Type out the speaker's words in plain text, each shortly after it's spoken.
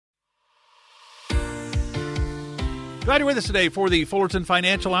Glad you're with us today for the Fullerton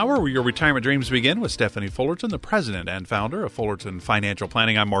Financial Hour, where your retirement dreams begin with Stephanie Fullerton, the president and founder of Fullerton Financial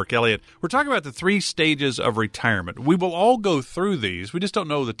Planning. I'm Mark Elliott. We're talking about the 3 stages of retirement. We will all go through these. We just don't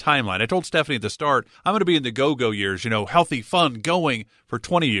know the timeline. I told Stephanie at the start, I'm going to be in the go-go years, healthy, fun, going for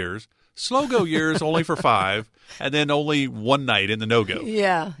 20 years. Slow-go years only for 5, and then only one night in the no-go.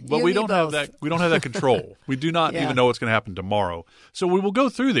 Yeah. But we don't have that. We don't have that control. We do not even know what's going to happen tomorrow. So we will go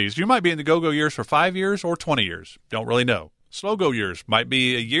through these. You might be in the go-go years for 5 years or 20 years. Don't really know. Slow-go years might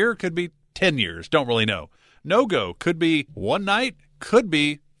be a year, could be 10 years. Don't really know. No-go could be one night, could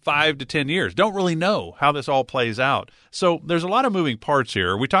be 5 to 10 years. Don't really know how this all plays out. So there's a lot of moving parts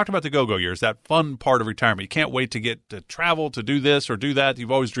here. We talked about the go-go years, that fun part of retirement. You can't wait to get to travel, to do this or do that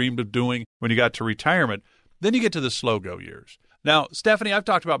you've always dreamed of doing when you got to retirement. Then you get to the slow-go years. Now, Stephanie, I've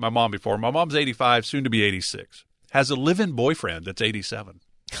talked about my mom before. My mom's 85, soon to be 86. Has a live-in boyfriend that's 87.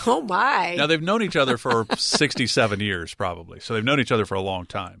 Oh, my. Now, they've known each other for 67 years probably, so they've known each other for a long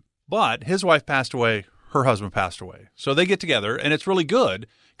time. But his wife passed away. Her husband passed away. So they get together, and it's really good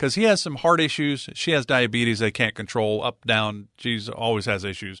because he has some heart issues. She has diabetes they can't control, up, down. She always has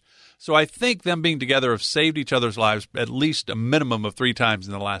issues. So I think them being together have saved each other's lives at least a minimum of 3 times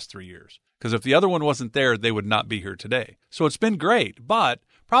in the last 3 years. Because if the other one wasn't there, they would not be here today. So it's been great. But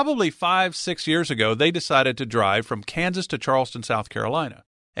probably 5-6 years ago, they decided to drive from Kansas to Charleston, South Carolina.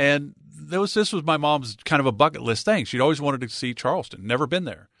 And this was my mom's kind of a bucket list thing. She'd always wanted to see Charleston, never been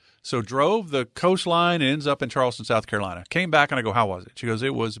there. So drove the coastline and ends up in Charleston, South Carolina. Came back and I go, how was it? She goes,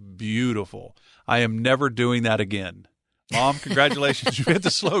 it was beautiful. I am never doing that again. Mom, congratulations. You hit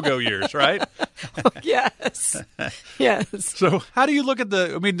the slow-go years, right? Yes. Yes. So how do you look at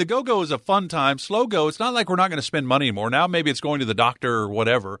the go-go is a fun time. Slow-go, it's not like we're not going to spend money anymore. Now maybe it's going to the doctor or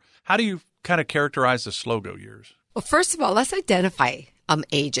whatever. How do you kind of characterize the slow-go years? Well, first of all, let's identify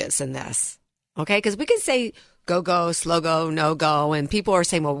ages in this, okay? Because we can say go-go, slow-go, no-go, and people are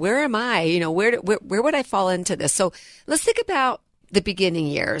saying, well, where am I? Where would I fall into this? So let's think about the beginning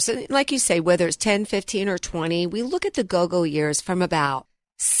years. And like you say, whether it's 10, 15, or 20, we look at the go-go years from about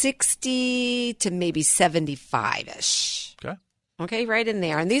 60 to maybe 75-ish. Okay, right in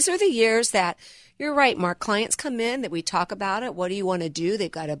there. And these are the years that, you're right, Mark, clients come in, that we talk about it. What do you want to do?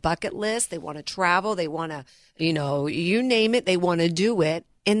 They've got a bucket list. They want to travel. They want to, you name it, they want to do it.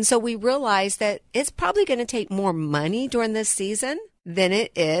 And so we realize that it's probably going to take more money during this season than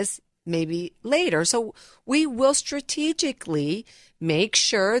it is maybe later. So we will strategically make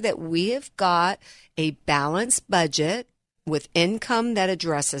sure that we have got a balanced budget with income that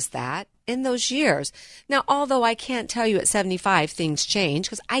addresses that in those years. Now, although I can't tell you at 75 things change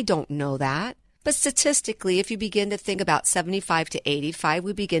because I don't know that. But statistically, if you begin to think about 75 to 85,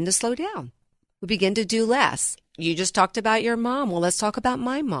 we begin to slow down. We begin to do less. You just talked about your mom. Well, let's talk about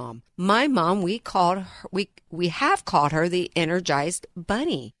my mom. My mom, we have called her the Energized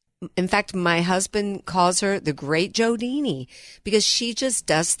Bunny. In fact, my husband calls her the Great Jodini because she just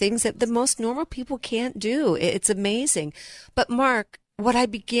does things that the most normal people can't do. It's amazing. But Mark, what I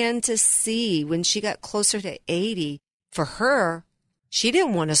began to see when she got closer to 80, for her, she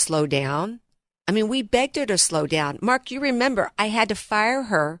didn't want to slow down. I mean, we begged her to slow down. Mark, you remember, I had to fire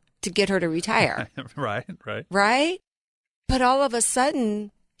her to get her to retire. Right. Right? But all of a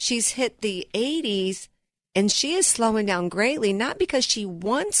sudden, she's hit the 80s, and she is slowing down greatly, not because she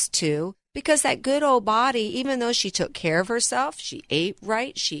wants to, because that good old body, even though she took care of herself, she ate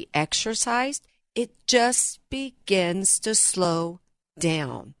right, she exercised, it just begins to slow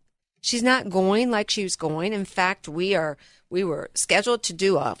down. She's not going like she was going. In fact, we were scheduled to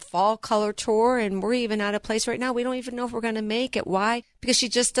do a fall color tour, and we're even at a place right now we don't even know if we're going to make it. Why? Because she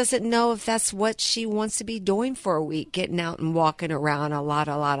just doesn't know if that's what she wants to be doing for a week, getting out and walking around a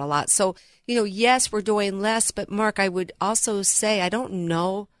lot. So, yes, we're doing less, but Mark, I would also say I don't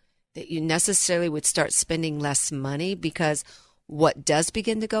know that you necessarily would start spending less money, because what does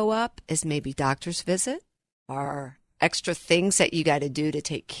begin to go up is maybe doctor's visit or extra things that you got to do to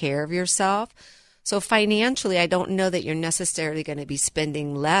take care of yourself. So financially, I don't know that you're necessarily going to be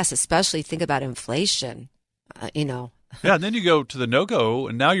spending less, especially think about inflation, Yeah, and then you go to the no-go,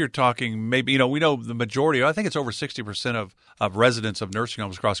 and now you're talking maybe, we know the majority, I think it's over 60% of residents of nursing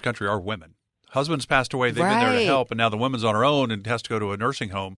homes across the country are women. Husband's passed away, they've been there to help, and now the woman's on her own and has to go to a nursing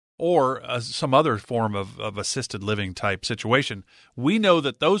home or some other form of assisted living type situation. We know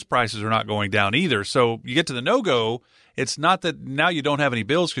that those prices are not going down either. So you get to the no-go, it's not that now you don't have any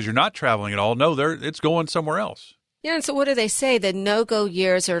bills because you're not traveling at all. No, it's going somewhere else. Yeah, and so what do they say? The no-go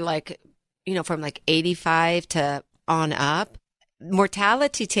years are from 85 to on up.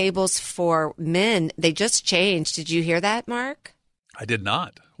 Mortality tables for men, they just changed. Did you hear that, Mark? I did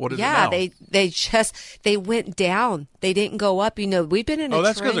not. What is it Yeah, now? they went down. They didn't go up. We've been in a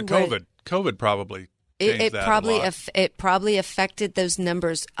that's because of trend COVID. COVID probably changed it that probably a lot. it probably affected those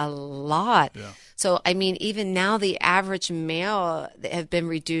numbers a lot. Yeah. So I mean, even now the average male have been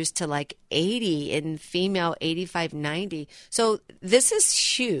reduced to like 80 and female 85, 90. So this is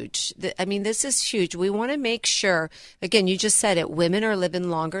huge. This is huge. We want to make sure, again, you just said it, women are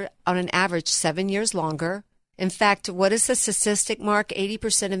living longer, on an average 7 years longer. In fact, what is the statistic, Mark?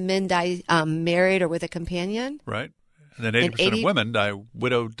 80% of men die married or with a companion. Right. And then 80% of women die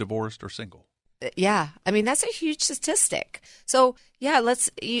widowed, divorced, or single. Yeah. That's a huge statistic. So, yeah,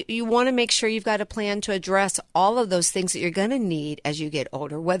 you want to make sure you've got a plan to address all of those things that you're going to need as you get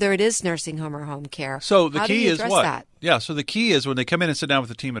older, whether it is nursing home or home care. So the key is what? That? Yeah. So the key is when they come in and sit down with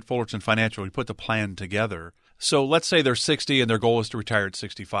the team at Fullerton Financial, we put the plan together. So let's say they're 60 and their goal is to retire at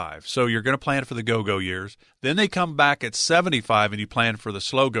 65. So you're going to plan for the go-go years. Then they come back at 75 and you plan for the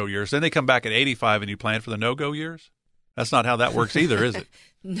slow-go years. Then they come back at 85 and you plan for the no-go years? That's not how that works either, is it?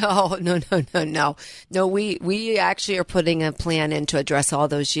 No. No, we actually are putting a plan in to address all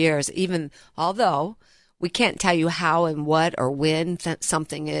those years, even although we can't tell you how and what or when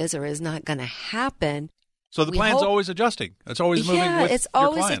something is or is not going to happen. So the plan's always adjusting. It's always moving with your clients. Yeah, it's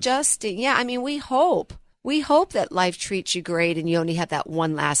always adjusting. Yeah, we hope. We hope that life treats you great and you only have that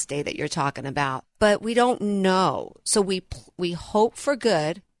one last day that you're talking about. But we don't know. So we hope for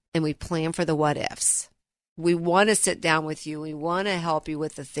good and we plan for the what ifs. We want to sit down with you. We want to help you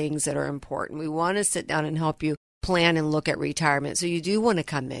with the things that are important. We want to sit down and help you plan and look at retirement. So you do want to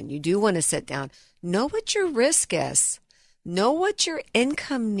come in. You do want to sit down. Know what your risk is. Know what your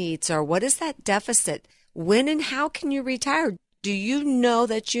income needs are. What is that deficit? When and how can you retire? Do you know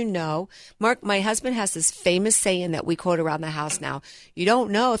that you know? Mark, my husband has this famous saying that we quote around the house now. You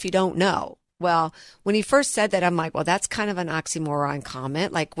don't know if you don't know. Well, when he first said that, I'm like, well, that's kind of an oxymoron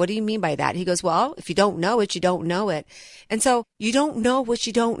comment. Like, what do you mean by that? He goes, well, if you don't know it, you don't know it. And so you don't know what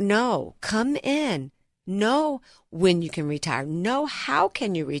you don't know. Come in. Know when you can retire. Know how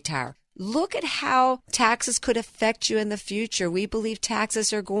can you retire. Look at how taxes could affect you in the future. We believe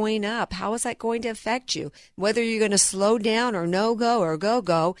taxes are going up. How is that going to affect you? Whether you're going to slow down or no go or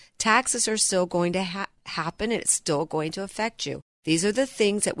go, taxes are still going to happen and it's still going to affect you. These are the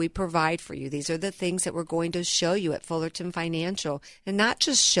things that we provide for you. These are the things that we're going to show you at Fullerton Financial. And not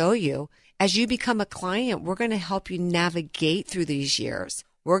just show you. As you become a client, we're going to help you navigate through these years.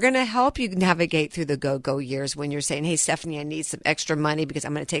 We're going to help you navigate through the go-go years when you're saying, hey, Stephanie, I need some extra money because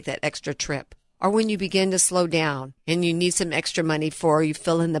I'm going to take that extra trip. Or when you begin to slow down and you need some extra money for, you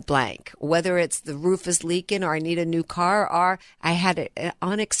fill in the blank. Whether it's the roof is leaking or I need a new car or I had an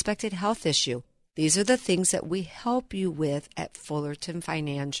unexpected health issue. These are the things that we help you with at Fullerton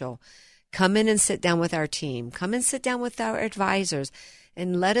Financial. Come in and sit down with our team. Come and sit down with our advisors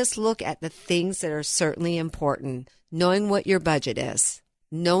and let us look at the things that are certainly important. Knowing what your budget is,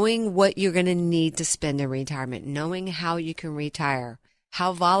 knowing what you're going to need to spend in retirement, knowing how you can retire.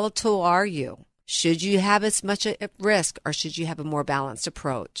 How volatile are you? Should you have as much at risk or should you have a more balanced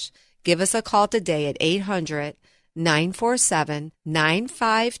approach? Give us a call today at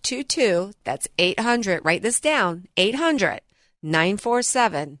 800-947-9522. That's 800. Write this down.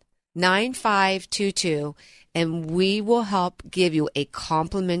 800-947-9522. And we will help give you a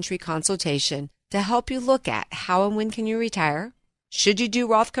complimentary consultation to help you look at how and when can you retire. Should you do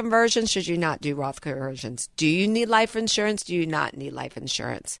Roth conversions? Should you not do Roth conversions? Do you need life insurance? Do you not need life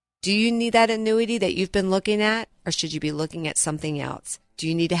insurance? Do you need that annuity that you've been looking at? Or should you be looking at something else? Do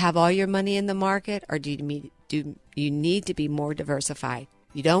you need to have all your money in the market? Or do you need to be more diversified?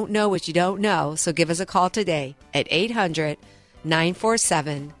 You don't know what you don't know. So give us a call today at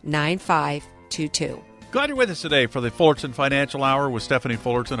 800-947-9522. Glad you're with us today for the Fullerton Financial Hour with Stephanie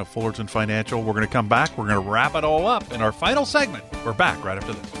Fullerton of Fullerton Financial. We're going to come back. We're going to wrap it all up in our final segment. We're back right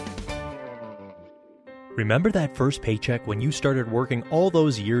after this. Remember that first paycheck when you started working all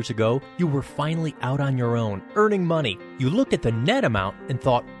those years ago? You were finally out on your own, earning money. You looked at the net amount and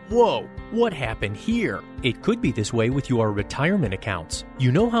thought, whoa, what happened here? It could be this way with your retirement accounts.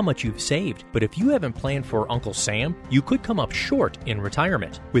 You know how much you've saved, but if you haven't planned for Uncle Sam, you could come up short in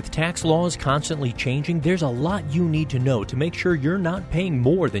retirement. With tax laws constantly changing, there's a lot you need to know to make sure you're not paying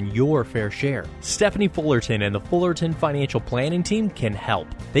more than your fair share. Stephanie Fullerton and the Fullerton Financial Planning Team can help.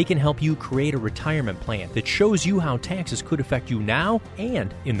 They can help you create a retirement plan that shows you how taxes could affect you now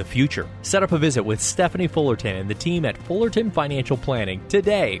and in the future. Set up a visit with Stephanie Fullerton and the team at Fullerton Financial Planning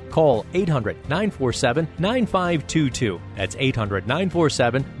today. Call 800-947-9522. That's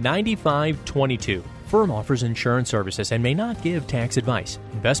 800-947-9522. firm offers insurance services and may not give tax advice.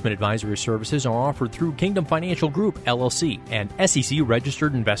 Investment advisory services are offered through Kingdom Financial Group, LLC, an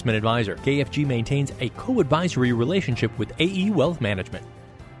SEC-registered investment advisor. KFG maintains a co-advisory relationship with AE Wealth Management.